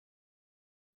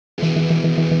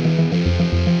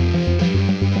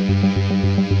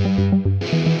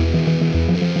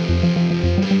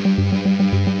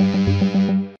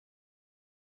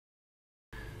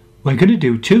We're going to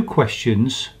do two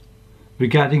questions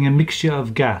regarding a mixture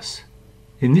of gas.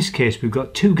 In this case we've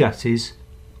got two gases,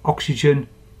 oxygen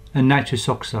and nitrous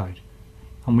oxide,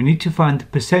 and we need to find the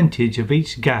percentage of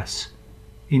each gas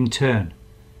in turn.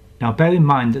 Now bear in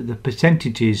mind that the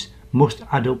percentages must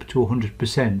add up to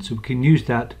 100%, so we can use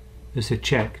that as a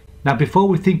check. Now before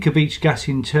we think of each gas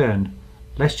in turn,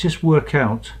 let's just work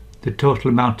out the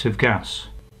total amount of gas.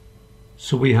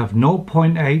 So we have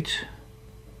 0.8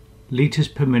 litres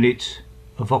per minute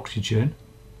of oxygen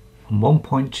and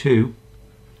 1.2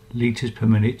 litres per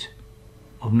minute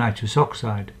of nitrous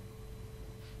oxide.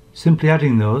 Simply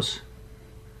adding those,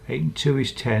 8 and 2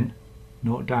 is 10,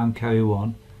 0 down carry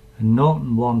 1, and 0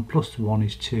 and 1 plus 1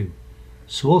 is 2.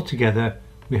 So altogether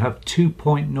we have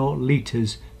 2.0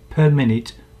 litres per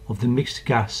minute of the mixed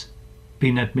gas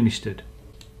being administered.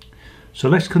 So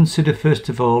let's consider first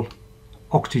of all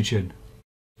oxygen.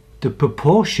 The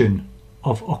proportion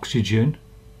of oxygen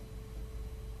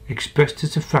expressed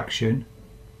as a fraction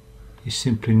is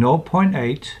simply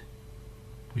 0.8,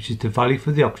 which is the value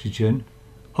for the oxygen,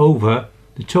 over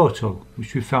the total,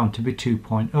 which we found to be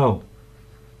 2.0.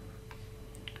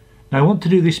 Now I want to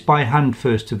do this by hand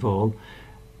first of all.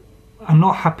 I'm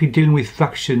not happy dealing with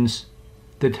fractions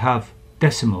that have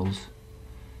decimals,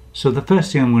 so the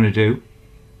first thing I'm going to do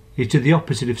is do the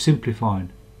opposite of simplifying.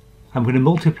 I'm going to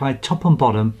multiply top and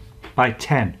bottom by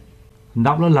 10, and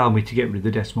that will allow me to get rid of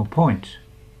the decimal point,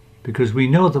 because we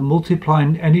know that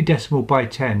multiplying any decimal by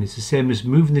 10 is the same as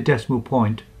moving the decimal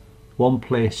point one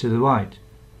place to the right.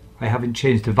 I haven't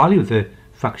changed the value of the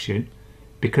fraction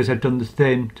because I've done the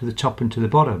same to the top and to the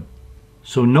bottom.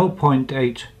 So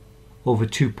 0.8 over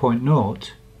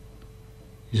 2.0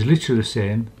 is literally the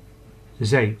same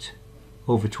as 8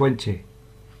 over 20.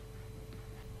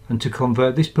 And to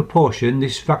convert this proportion,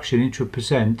 this fraction, into a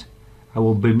percent, I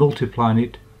will be multiplying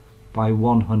it by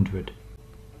 100.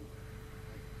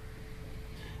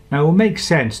 Now it will make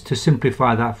sense to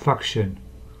simplify that fraction.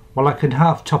 Well, I can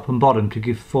halve top and bottom to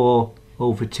give 4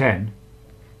 over 10,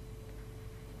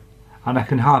 and I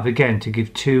can halve again to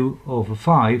give 2 over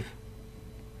 5,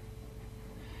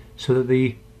 so that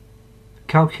the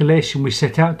calculation we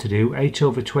set out to do, 8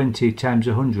 over 20 times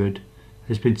 100,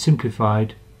 has been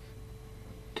simplified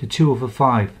to 2 over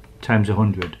 5 times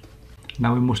 100.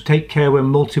 Now we must take care when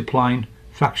multiplying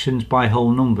fractions by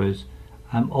whole numbers.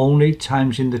 I'm only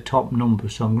timesing the top number,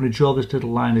 so I'm going to draw this little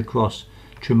line across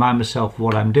to remind myself of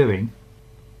what I'm doing.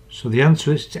 So the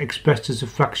answer is expressed as a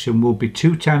fraction will be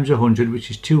 2 times 100,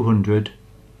 which is 200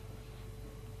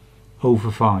 over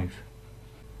 5.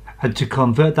 And to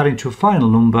convert that into a final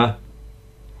number,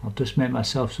 I'll just make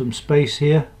myself some space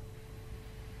here.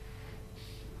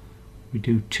 We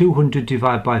do 200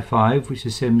 divided by 5, which is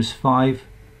the same as 5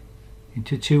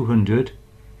 into 200.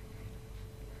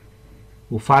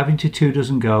 Well, 5 into 2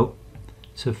 doesn't go,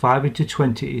 so 5 into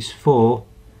 20 is 4,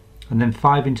 and then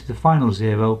 5 into the final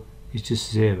 0 is just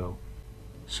 0.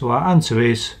 So our answer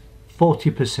is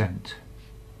 40%.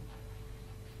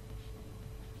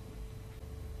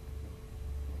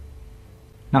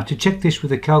 Now to check this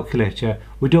with a calculator,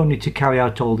 we don't need to carry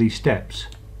out all these steps.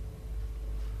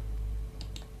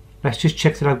 Let's just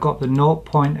check that I've got the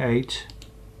 0.8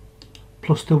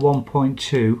 plus the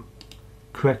 1.2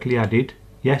 correctly added.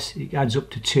 Yes, it adds up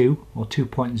to 2 or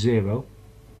 2.0.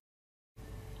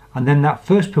 And then that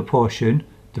first proportion,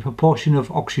 the proportion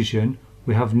of oxygen,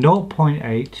 we have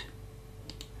 0.8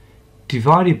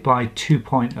 divided by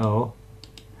 2.0,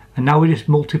 and now we just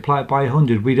multiply it by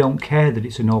 100. We don't care that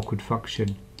it's an awkward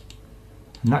fraction,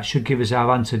 and that should give us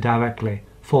our answer directly,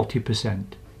 40%.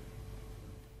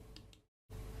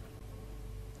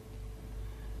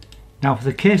 Now for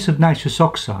the case of nitrous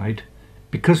oxide,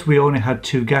 because we only had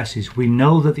two gases, we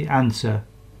know that the answer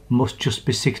must just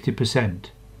be 60%.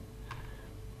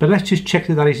 But let's just check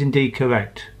that that is indeed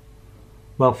correct.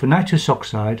 Well, for nitrous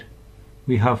oxide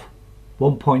we have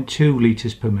 1.2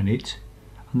 litres per minute,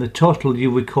 and the total, you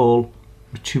recall,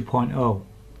 was 2.0.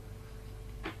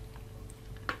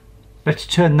 Let's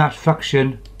turn that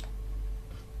fraction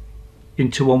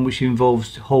into one which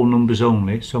involves whole numbers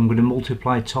only, so I'm going to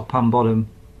multiply top and bottom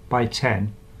by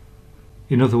 10.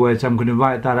 In other words, I'm going to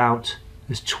write that out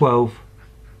as 12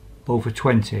 over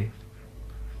 20.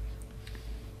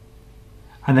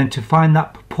 And then to find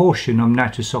that proportion of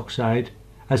nitrous oxide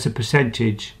as a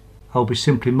percentage, I'll be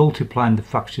simply multiplying the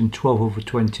fraction 12 over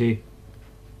 20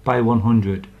 by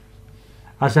 100.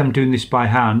 As I'm doing this by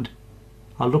hand,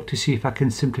 I'll look to see if I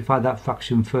can simplify that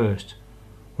fraction first.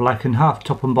 Well, I can halve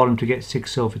top and bottom to get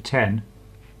 6 over 10,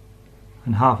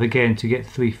 and halve again to get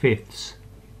 3/5.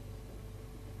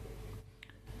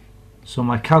 So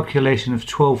my calculation of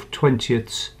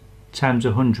 12/20 times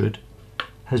 100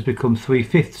 has become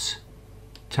 3/5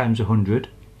 times 100.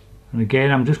 And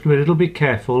again, I'm just going to be a little bit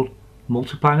careful,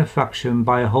 multiplying a fraction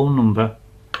by a whole number.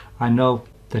 I know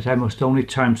that I must only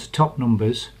times the top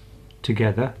numbers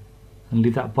together and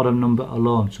leave that bottom number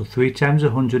alone. So 3 times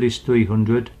 100 is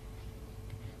 300,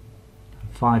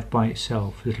 and 5 by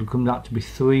itself. It will come out to be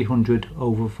 300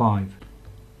 over 5.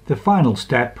 The final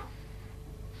step,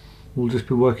 we'll just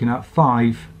be working out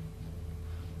 5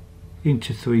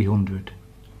 into 300.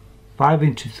 5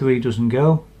 into 3 doesn't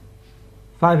go.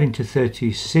 5 into 30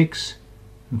 is 6,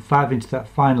 and 5 into that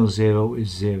final 0 is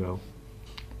 0.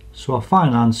 So our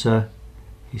final answer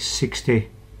is 60%.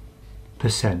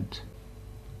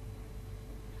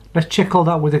 Let's check all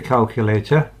that with a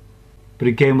calculator, but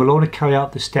again we'll only carry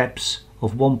out the steps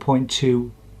of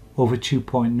 1.2 over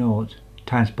 2.0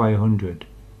 times by 100.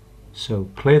 So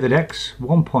clear the decks.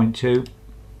 1.2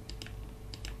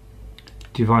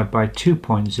 divided by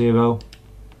 2.0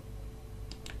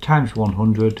 times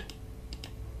 100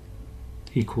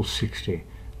 equals 60.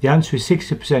 The answer is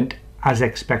 60% as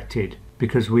expected,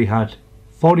 because we had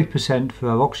 40% for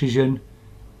our oxygen,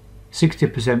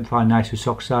 60% for our nitrous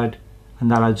oxide,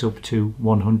 and that adds up to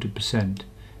 100%.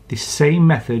 This same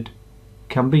method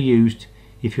can be used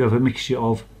if you have a mixture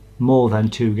of more than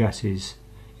 2 gases.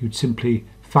 You'd simply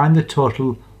find the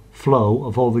total flow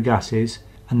of all the gases,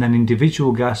 and then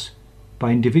individual gas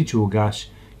by individual gas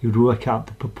you'd work out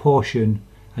the proportion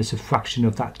as a fraction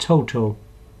of that total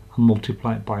and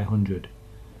multiply it by 100.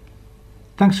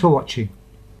 Thanks for watching.